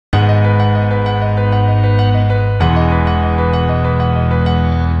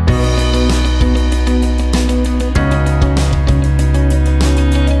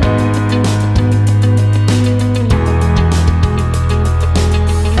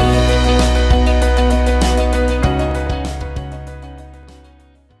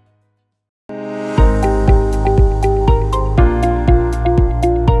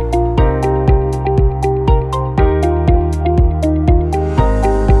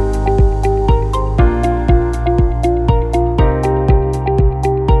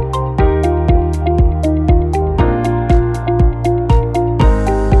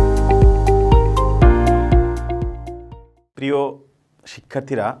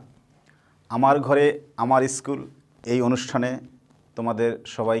শিক্ষার্থীরা, আমার ঘরে আমার স্কুল এই অনুষ্ঠানে তোমাদের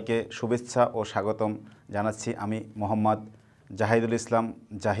সবাইকে শুভেচ্ছা ও স্বাগতম জানাচ্ছি। আমি মোহাম্মদ জাহিদুল ইসলাম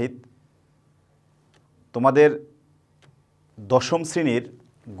জাহিদ। তোমাদের দশম শ্রেণীর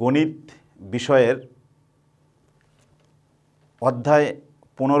গণিত বিষয়ের অধ্যায়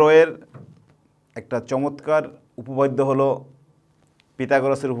 15-এর একটা চমৎকার উপপাদ্য হলো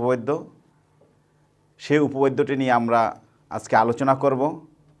পিথাগোরাসের উপপাদ্য। সেই উপপাদ্যটি নিয়ে আমরা আজকে আলোচনা করব।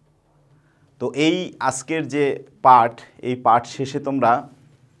 তো এই আজকের যে পাঠ, এই পাঠ শেষে তোমরা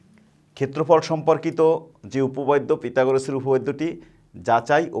ক্ষেত্রফল সম্পর্কিত যে উপপাদ্য পিথাগোরাসের উপপাদ্যটি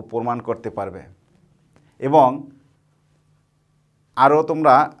যাচাই ও প্রমাণ করতে পারবে এবং আরও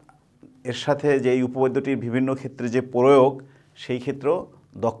তোমরা এর সাথে যে এই উপপাদ্যটির বিভিন্ন ক্ষেত্রে যে প্রয়োগ, সেই ক্ষেত্রেও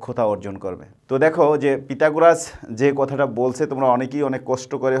দক্ষতা অর্জন করবে। তো দেখো যে পিথাগোরাস যে কথাটা বলছে, তোমরা অনেকেই অনেক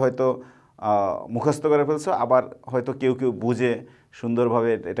কষ্ট করে হয়তো মুখস্থ করে ফেলছো, আবার হয়তো কেউ কেউ বুঝে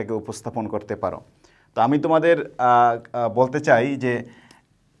সুন্দরভাবে এটাকে উপস্থাপন করতে পারো। তো আমি তোমাদের বলতে চাই যে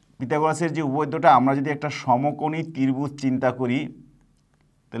পিথাগোরাসের যে উপপাদ্যটা, আমরা যদি একটা সমকোণী ত্রিভুজ চিন্তা করি,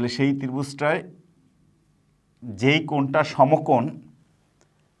 তাহলে সেই ত্রিভুজটায় যেই কোণটা সমকোণ,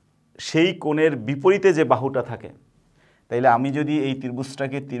 সেই কোণের বিপরীতে যে বাহুটা থাকে, তাইলে আমি যদি এই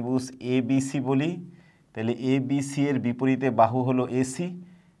ত্রিভুজটাকে ত্রিভুজ ABC বলি, তাহলে ABC এর বিপরীতে বাহু হলো AC,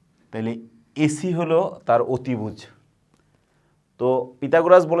 তাহলে AC হলো তার অতিভুজ। তো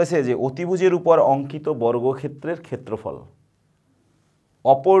পিথাগোরাস বলেছে যে অতিভুজের উপর অঙ্কিত বর্গক্ষেত্রের ক্ষেত্রফল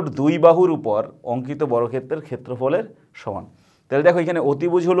অপর দুই বাহুর উপর অঙ্কিত বর্গক্ষেত্রের ক্ষেত্রফলের সমান। তাহলে দেখো এখানে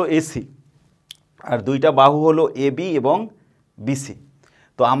অতিভুজ হলো AC আর দুইটা বাহু হলো AB এবং BC।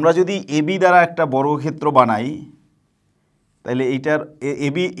 তো আমরা যদি AB দ্বারা একটা বর্গক্ষেত্র বানাই, তাহলে এইটার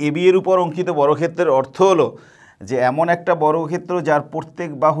AB এর উপর অঙ্কিত বর্গক্ষেত্রের অর্থ হলো যে এমন একটা বর্গক্ষেত্র যার প্রত্যেক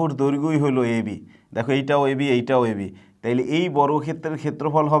বাহুর দৈর্ঘ্যই হলো AB। দেখো এইটাও AB, এইটাও AB, তাইলে এই বর্গক্ষেত্রের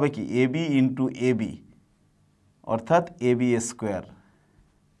ক্ষেত্রফল হবে কি AB ইন্টু AB, অর্থাৎ AB স্কোয়ার।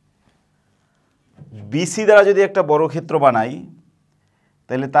 BC দ্বারা যদি একটা বর্গক্ষেত্র বানাই,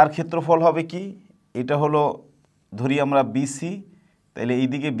 তাহলে তার ক্ষেত্রফল হবে কি, এটা হলো ধরি আমরা BC, তাহলে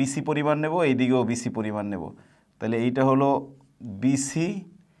এইদিকে BC পরিমাণ নেব, এইদিকেও BC পরিমাণ নেব, তাহলে এইটা হলো BC,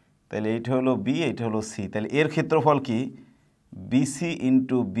 তাহলে এইটা হলো B, এইটা হলো C, তাহলে এর ক্ষেত্রফল কি BC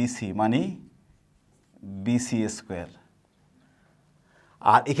ইন্টু BC মানে BC স্কোয়ার।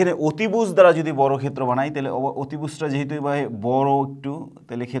 আর এখানে অতিভুজ দ্বারা যদি বর্গক্ষেত্র বানাই, তাহলে অতিভুজটা যেহেতু বড় একটু,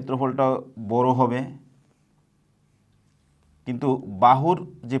 তাহলে ক্ষেত্রফলটা বড় হবে, কিন্তু বাহুর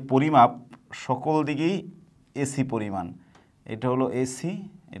যে পরিমাপ সকল দিকেই AC পরিমাণ, এটা হলো AC,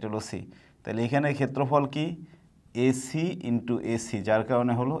 এটা হলো C, তাহলে এখানে ক্ষেত্রফল কি AC ইন্টু AC, যার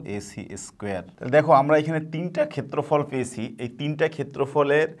কারণে হলো AC স্কোয়ার। তাহলে দেখো আমরা এখানে তিনটা ক্ষেত্রফল পেয়েছি। এই তিনটা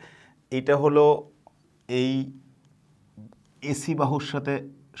ক্ষেত্রফলের এইটা হলো এই AC বাহুর সাথে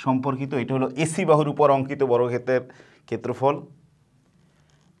সম্পর্কিত, এটা হলো AC বাহুর উপর অঙ্কিত বর্গক্ষেত্রের ক্ষেত্রফল,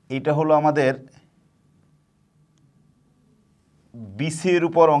 এইটা হলো আমাদের BC এর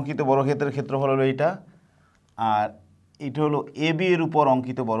উপর অঙ্কিত বর্গক্ষেত্রের ক্ষেত্রফল হলো এইটা, আর এটা হলো AB এর উপর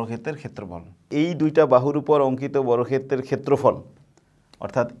অঙ্কিত বর্গক্ষেত্রের ক্ষেত্রফল। এই দুইটা বাহুর উপর অঙ্কিত বর্গক্ষেত্রের ক্ষেত্রফল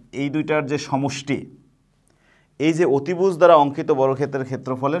অর্থাৎ এই দুইটার যে সমষ্টি, এই যে অতিভুজ দ্বারা অঙ্কিত বর্গক্ষেত্রের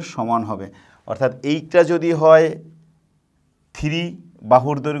ক্ষেত্রফলের সমান হবে। অর্থাৎ এইটা যদি হয় 3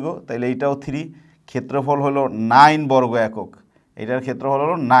 বাহুর দৈর্ঘ্য, তাহলে এইটাও 3, ক্ষেত্রফল হলো 9 বর্গ একক, এইটার ক্ষেত্রফল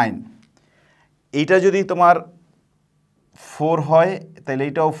হলো 9। এইটা যদি তোমার 4 হয়, তাহলে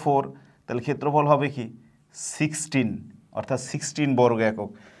এইটাও 4, তাহলে ক্ষেত্রফল হবে কি 16, অর্থাৎ 16 বর্গ একক।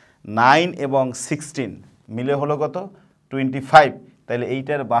 9 এবং 16 মিলে হলো কত 25, তাহলে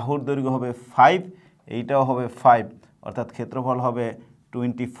এইটার বাহুর দৈর্ঘ্য হবে 5, এইটাও হবে 5, অর্থাৎ ক্ষেত্রফল হবে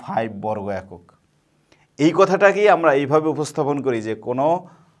 25 বর্গ একক। এই কথাটাকেই আমরা এইভাবে উপস্থাপন করি যে কোনো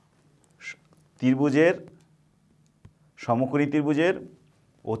ত্রিভুজের, সমকোণী ত্রিভুজের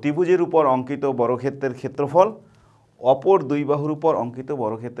অতিভুজের উপর অঙ্কিত বর্গক্ষেত্রের ক্ষেত্রফল অপর দুই বাহুর উপর অঙ্কিত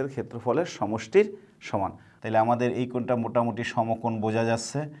বর্গক্ষেত্রের ক্ষেত্রফলের সমষ্টির সমান। তাহলে আমাদের এই কোণটা মোটামুটি সমকোণ বোঝা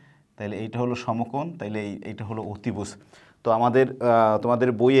যাচ্ছে, তাহলে এইটা হলো সমকোণ, তাহলে এইটা হলো অতিভুজ। তো তোমাদের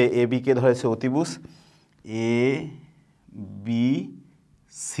বইয়ে AB কে ধরেছে অতিভুজ,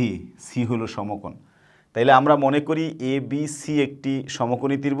 ABC, C হলো সমকোণ। তাইলে আমরা মনে করি ABC একটি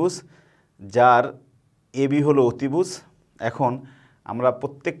সমকোণী ত্রিভুজ যার AB হলো অতিভুজ। এখন আমরা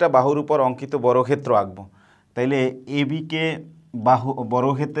প্রত্যেকটা বাহুর উপর অঙ্কিত বর্গক্ষেত্র আঁকবো। তাইলে ABকে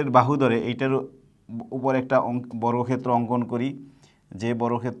বর্গক্ষেত্রের বাহু ধরে এইটার উপর একটা বর্গক্ষেত্র অঙ্কন করি, যে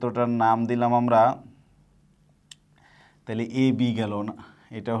বর্গক্ষেত্রটার নাম দিলাম আমরা, তাহলে AB গেল না,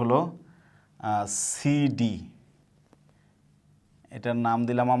 এটা হলো CD, এটার নাম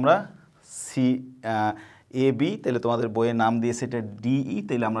দিলাম আমরা এ বি, তাহলে তোমাদের বইয়ের নাম দিয়েছে এটা ডিই,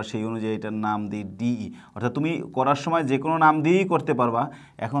 তাহলে আমরা সেই অনুযায়ী এটার নাম দিই ডিই। অর্থাৎ তুমি করার সময় যে কোনো নাম দিয়েই করতে পারবা,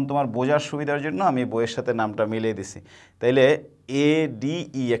 এখন তোমার বোঝার সুবিধার জন্য আমি বইয়ের সাথে নামটা মিলিয়ে দিছি। তাইলে এ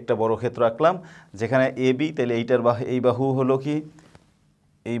ডিই একটা বর্গক্ষেত্র আঁকলাম, যেখানে এ বি, তাহলে এইটার এই বাহু হলো কি,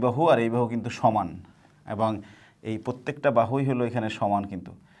 এই বাহু আর এই বাহু কিন্তু সমান, এবং এই প্রত্যেকটা বাহুই হলো এখানে সমান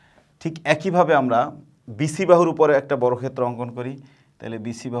কিন্তু। ঠিক একইভাবে আমরা বিসি বাহুর উপরে একটা বর্গক্ষেত্র অঙ্কন করি, তাহলে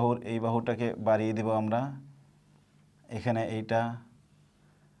বিসি বাহুর এই বাহুটাকে বাড়িয়ে দেব আমরা, এখানে এইটা,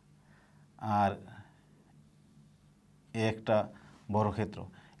 আর একটা বর্গক্ষেত্র।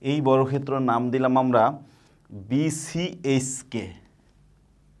 এই বর্গক্ষেত্রের নাম দিলাম আমরা বিসিএসকে,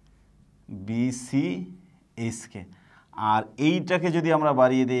 বিসিএসকে। আর এইটাকে যদি আমরা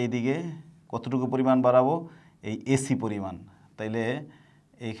বাড়িয়ে দিই এইদিকে, কতটুকু পরিমাণ বাড়াবো, এই এসি পরিমাণ, তাইলে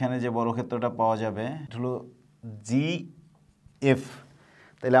এইখানে যে বর্গক্ষেত্রটা পাওয়া যাবে এটা হলো জিএফ।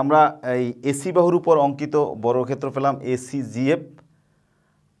 তাহলে আমরা এই এসি বাহুর উপর অঙ্কিত বর্গক্ষেত্র পেলাম এসি জিএফ,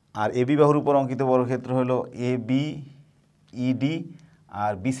 আর এবি বাহুর উপর অঙ্কিত বর্গক্ষেত্র হলো A B ED,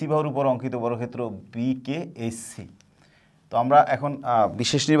 R BC বাহুর উপর অঙ্কিত বর্গক্ষেত্র বি কে এসসি। তো আমরা এখন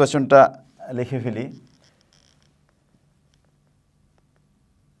বিশেষ নির্বাচনটা লিখে ফেলি।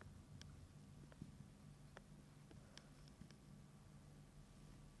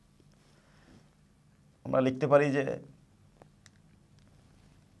 আমরা লিখতে পারি যে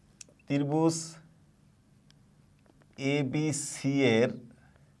ত্রিভুজ এ বি সি এর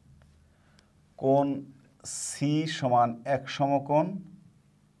কোণ সি সমান এক সমকোণ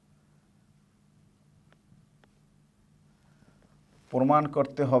প্রমাণ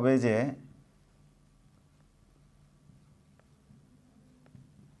করতে হবে যে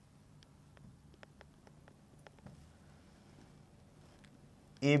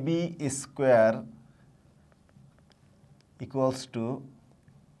A B square equals to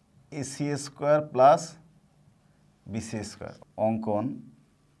AC square plus BC square. অঙ্কন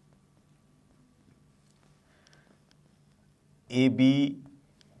A B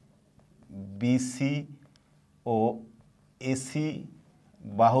BC O AC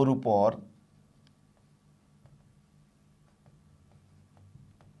বাহুর উপর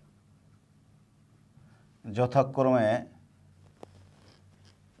যথাক্রমে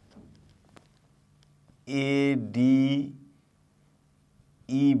এ ডি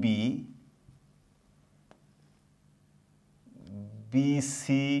ইবি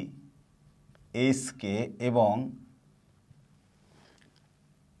বিসি এসকে এবং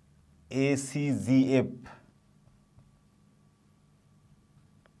এসিজিএফ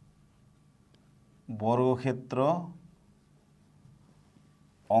বর্গক্ষেত্র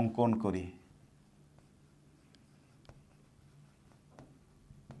অঙ্কন করি।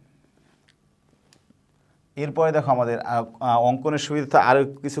 এরপরে দেখো আমাদের অঙ্কনের সুবিধাতে আরও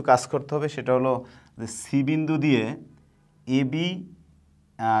কিছু কাজ করতে হবে, সেটা হলো যে সি বিন্দু দিয়ে এবি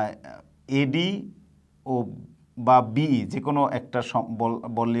এডি ও বা বি যে কোনো একটা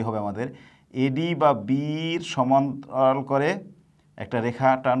বললেই হবে আমাদের, এডি বা বির সমান্তরাল করে একটা রেখা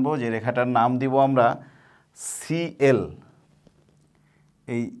টানবো, যে রেখাটার নাম দিব আমরা সিএল।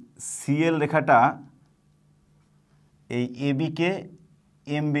 এই সিএল রেখাটা এই এবিকে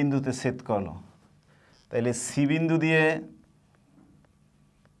এম বিন্দুতে ছেদ করলো, তাইলে সি বিন্দু দিয়ে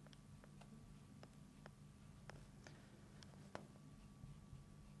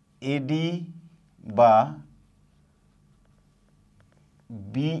এডি বা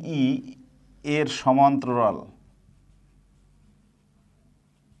বিই এর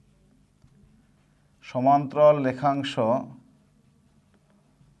সমান্তরাল রেখাংশ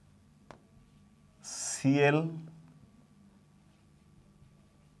সিএল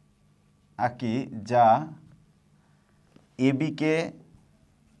আঁকি, যা এবিকে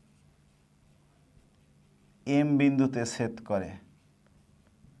এম বিন্দুতে ছেদ করে।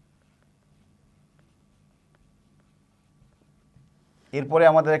 এরপরে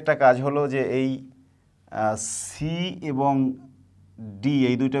আমাদের একটা কাজ হলো যে এই সি এবং ডি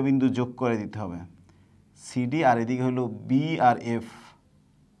এই দুইটা বিন্দু যোগ করে দিতে হবে, সিডি, আর এদিকে হলো বি আর এফ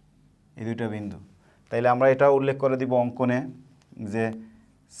এই দুইটা বিন্দু। তাইলে আমরা এটা উল্লেখ করে দিব অঙ্কনে যে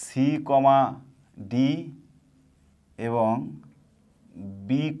সি কমা ডি এবং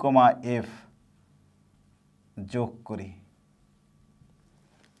বি কমা এফ যোগ করি।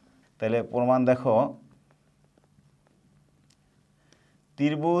 তাহলে প্রমাণ দেখো,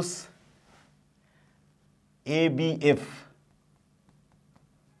 ত্রিভুজ এ বি এফ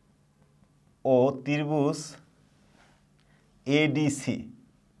ও ত্রিভুজ এডিসি,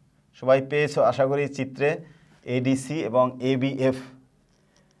 সবাই পেয়েছো আশা করি চিত্রে, এডিসি এবং এবিএফ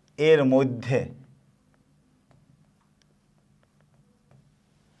এর মধ্যে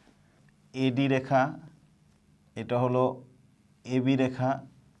এডি রেখা এটা হলো এবি রেখা,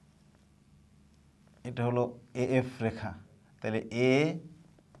 এটা হলো এএফ রেখা। তাহলে এ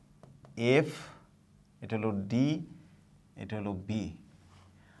এফ, এটা হলো ডি, এটা হলো বি,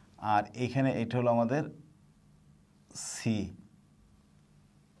 আর এখানে এটা হলো আমাদের সি।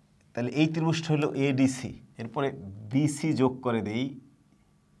 তাহলে এই ত্রিভুজটা হলো এডিসি। এরপরে বিসি যোগ করে দেই।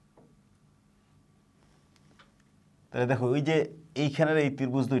 তাহলে দেখো ওই যে এইখানের এই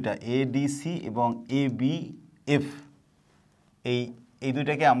ত্রিভুজ দুইটা এডিসি এবং এবিএফ, এই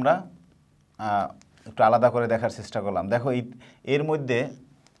দুইটাকে আমরা একটু আলাদা করে দেখার চেষ্টা করলাম। দেখো এর মধ্যে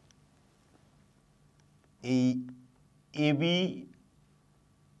এই এবি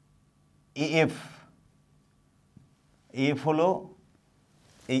এএফ হলো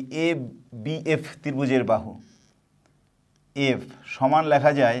এই এ বিএফ ত্রিভুজের বাহু। এফ সমান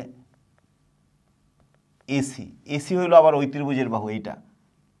লেখা যায় এসি। এসি হইল আবার ওই ত্রিভুজের বাহু, এইটা,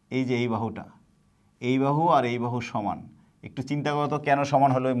 এই যে এই বাহুটা, এই বাহু আর এই বাহু সমান। একটু চিন্তা করো তো কেন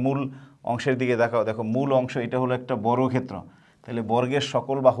সমান হলো? মূল অংশের দিকে দেখাও, দেখো মূল অংশ এটা হলো একটা বর্গক্ষেত্র, তাহলে বর্গের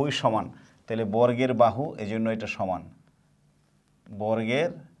সকল বাহুই সমান, তাহলে বর্গের বাহু, এই জন্য এটা সমান, বর্গের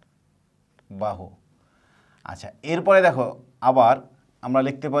বাহু। আচ্ছা, এরপরে দেখো আবার আমরা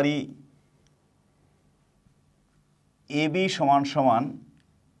লিখতে পারি এবি সমান সমান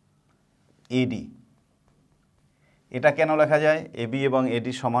এডি। এটা কেন লেখা যায় এবি এবং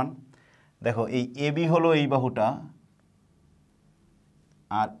এডি সমান? দেখো এই এবি হলো এই বাহুটা,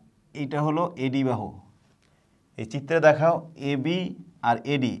 আর এইটা হলো এডি বাহু। এই চিত্রে দেখাও এবি আর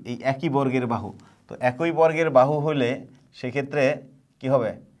এডি এই একই বর্গের বাহু, তো একই বর্গের বাহু হলে সেক্ষেত্রে কি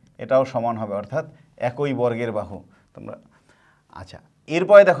হবে? এটাও সমান হবে, অর্থাৎ একই বর্গের বাহু তোমরা। আচ্ছা,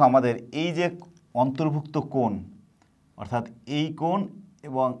 এরপরে দেখো আমাদের এই যে অন্তর্ভুক্ত কোণ, অর্থাৎ এই কোণ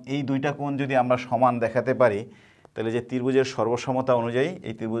এবং এই দুইটা কোণ যদি আমরা সমান দেখাতে পারি, তাহলে যে ত্রিভুজের সর্বসমতা অনুযায়ী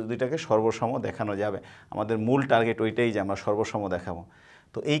এই ত্রিভুজ দুইটাকে সর্বসম দেখানো যাবে। আমাদের মূল টার্গেট ওইটাই যে আমরা সর্বসম দেখাবো।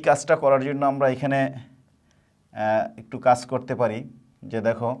 তো এই কাজটা করার জন্য আমরা এখানে একটু কাজ করতে পারি। যে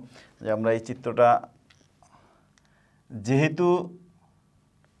দেখো যে আমরা এই চিত্রটা, যেহেতু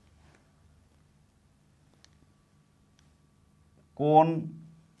কোণ,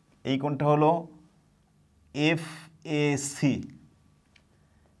 এই কোণটা হলো এফ এ সি,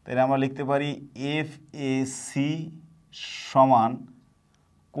 তাহলে আমরা লিখতে পারি এফ এ সি সমান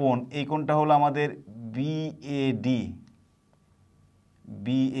কোণ, এই কোণটা হলো আমাদের বিএডি।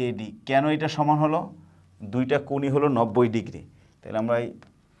 বিএডি কেন এটা সমান হলো? দুইটা কোণই হলো 90 ডিগ্রি। তাহলে আমরা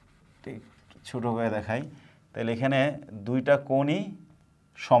ছোটো করে দেখাই, তাহলে এখানে দুইটা কোণই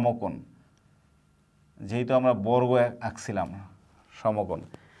সমকোণ, যেহেতু আমরা বর্গ আঁকছিলাম, সমকোণ।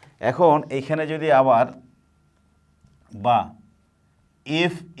 এখন এইখানে যদি আবার বা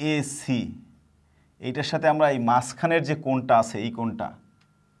এফ এ সি, এইটার সাথে আমরা এই মাঝখানের যে কোণটা আছে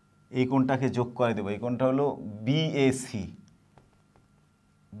এই কোণটাকে যোগ করে দেবো। এই কোণটা হলো বিএসি।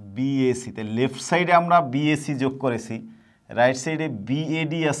 বিএসি, তাই লেফট সাইডে আমরা বিএসি যোগ করেছি, রাইট সাইডে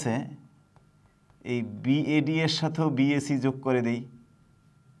বিএডি আছে, এই বিএডি এর সাথেও বিএসি যোগ করে দিই।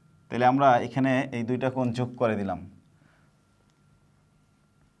 তাহলে আমরা এখানে এই দুইটা কোণ যোগ করে দিলাম,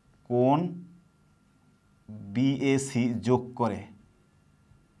 কোণ বিএসি যোগ করে।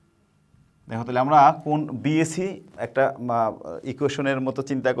 দেখো তাহলে আমরা কোণ বিএসি একটা ইকুয়েশনের মতো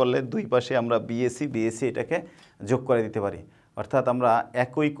চিন্তা করলে দুই পাশে আমরা বিএসি এটাকে যোগ করে দিতে পারি, অর্থাৎ আমরা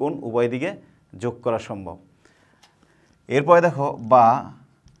একই কোণ উভয় দিকে যোগ করা সম্ভব। এরপরে দেখো বা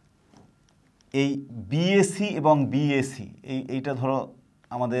এই বিএসি এবং বিএসি, এইটা ধরো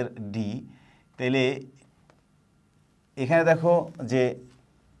আমাদের ডি, তাইলে এখানে দেখো যে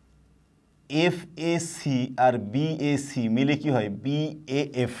F A C R BAC মিলে কি হয়?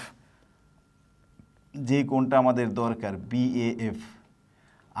 বিএএফ, যে কোণটা আমাদের দরকার বিএএফ।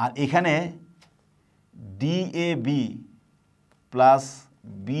 আর এখানে ডিএবি প্লাস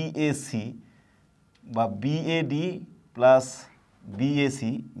বিএসি বা বিএডি প্লাস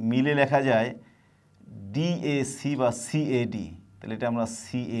বিএসি মিলে লেখা যায় ডিএসি বা সিএডি। তাহলে এটা আমরা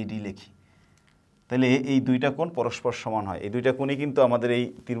সিএডি লিখি। তাহলে এই দুইটা কোণ পরস্পর সমান হয়। এই দুইটা কোণই কিন্তু আমাদের এই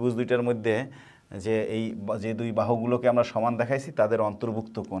ত্রিভুজ দুইটার মধ্যে যে দুই বাহুগুলোকে আমরা সমান দেখাইছি তাদের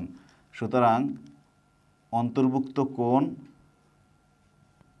অন্তর্ভুক্ত কোণ। সুতরাং অন্তর্ভুক্ত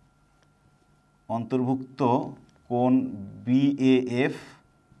কোণ বিএএফ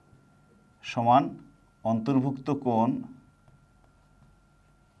সমান অন্তর্ভুক্ত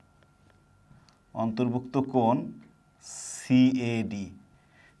কোণ সিএডি।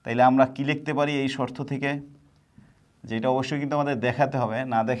 তাইলে আমরা কি লিখতে পারি এই শর্ত থেকে? যেটা অবশ্যই কিন্তু আমাদের দেখাতে হবে,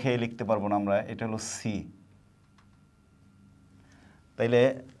 না দেখে লিখতে পারবো না আমরা, এটা হলো সি। তাইলে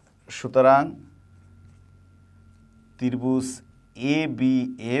সুতরাং ত্রিভুজ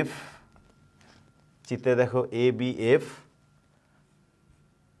এবিএফ চিত্রে দেখো ABF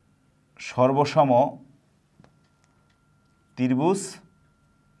সর্বসম ত্রিভুজ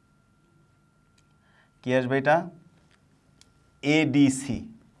কি আসবে এটা ADC।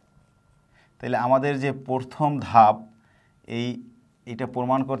 তাহলে আমাদের যে প্রথম ধাপ এইটা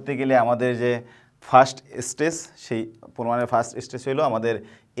প্রমাণ করতে গেলে আমাদের যে ফার্স্ট স্টেজ, সেই প্রমাণের ফার্স্ট স্টেজ হলো আমাদের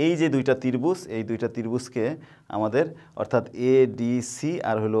এই যে দুইটা ত্রিভুজ, এই দুইটা ত্রিভুজকে আমাদের অর্থাৎ ADC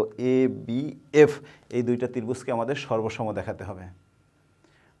আর হলো ABF, এই দুইটা ত্রিভুজকে আমাদের সর্বসম দেখাতে হবে।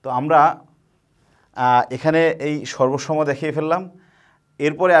 তো আমরা এখানে এই সর্বসম দেখিয়ে ফেললাম।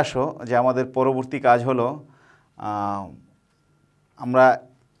 এরপরে আসো যে আমাদের পরবর্তী কাজ হলো আমরা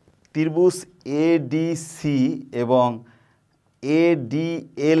ত্রিভুজ ADC এবং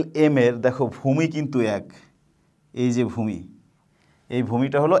ADLM এর দেখো ভূমি কিন্তু এক, এই যে ভূমি, এই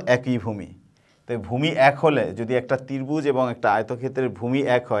ভূমিটা হলো একই ভূমি। তো ভূমি এক হলে যদি একটা ত্রিভুজ এবং একটা আয়তক্ষেত্রের ভূমি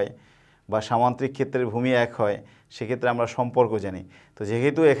এক হয় বা সামান্তরিক ক্ষেত্রের ভূমি এক হয়, সেক্ষেত্রে আমরা সম্পর্ক জানি। তো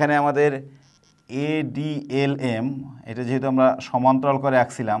যেহেতু এখানে আমাদের ADLM এটা যেহেতু আমরা সমান্তরাল করে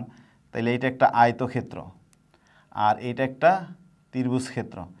আঁকছিলাম, তাহলে এটা একটা আয়তক্ষেত্র আর এটা একটা ত্রিভুজ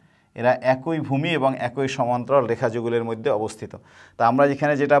ক্ষেত্র, এরা একই ভূমি এবং একই সমান্তরাল রেখাযুগলের মধ্যে অবস্থিত। তা আমরা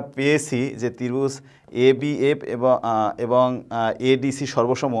এখানে যেটা পেয়েছি যে ত্রিভুজ ABF এবং ADC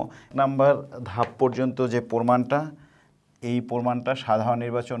সর্বসম, নাম্বার ধাপ পর্যন্ত যে প্রমাণটা, এই প্রমাণটা সাধারণ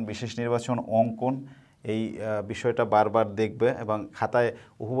নির্বাচন, বিশেষ নির্বাচন, অঙ্কন, এই বিষয়টা বারবার দেখবে এবং খাতায়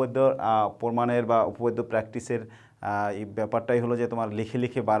উপপাদ্য প্রমাণের বা উপপাদ্য প্র্যাকটিসের এই ব্যাপারটাই হলো যে তোমার লিখে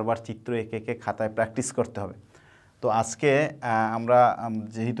লিখে বারবার চিত্র এঁকে এঁকে খাতায় প্র্যাকটিস করতে হবে। তো আজকে আমরা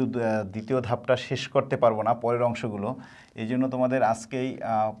যেহেতু দ্বিতীয় ধাপটা শেষ করতে পারবো না পরের অংশগুলো, এই জন্য তোমাদের আজকেই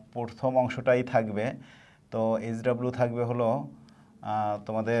প্রথম অংশটাই থাকবে। তো SW থাকবে হলো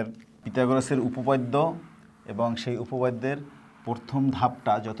তোমাদের পিথাগোরাসের উপপাদ্য এবং সেই উপপাদ্যের প্রথম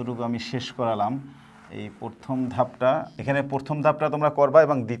ধাপটা যতটুকু আমি শেষ করালাম, এই প্রথম ধাপটা, এখানে প্রথম ধাপটা তোমরা করবা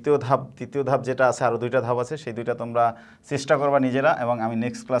এবং তৃতীয় ধাপ যেটা আছে, আরও দুইটা ধাপ আছে, সেই দুইটা তোমরা চেষ্টা করবা নিজেরা এবং আমি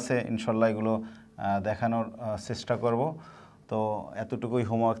নেক্সট ক্লাসে ইনশাল্লাহ এগুলো দেখানোর চেষ্টা করব। তো এতটুকুই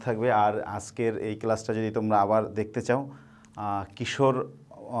হোমওয়ার্ক থাকবে। আর আজকের এই ক্লাসটা যদি তোমরা আবার দেখতে চাও, কিশোর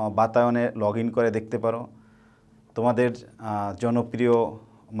বাতায়নে লগ ইন করে দেখতে পারো। তোমাদের জনপ্রিয়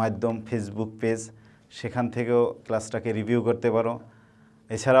মাধ্যম ফেসবুক পেজ, সেখান থেকেও ক্লাসটাকে রিভিউ করতে পারো।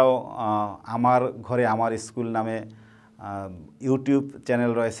 এছাড়াও আমার ঘরে আমার স্কুল নামে ইউটিউব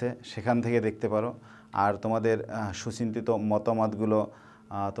চ্যানেল রয়েছে, সেখান থেকে দেখতে পারো। আর তোমাদের সুচিন্তিত মতামতগুলো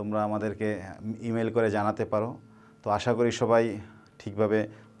তোমরা আমাদেরকে ইমেল করে জানাতে পারো। তো আশা করি সবাই ঠিকভাবে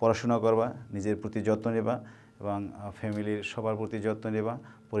পড়াশোনা করবা, নিজের প্রতি যত্ন নেবা এবং ফ্যামিলির সবার প্রতি যত্ন নেবা,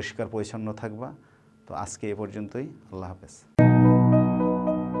 পরিষ্কার পরিচ্ছন্ন থাকবা। তো আজকে এ পর্যন্তই, আল্লাহ হাফেজ।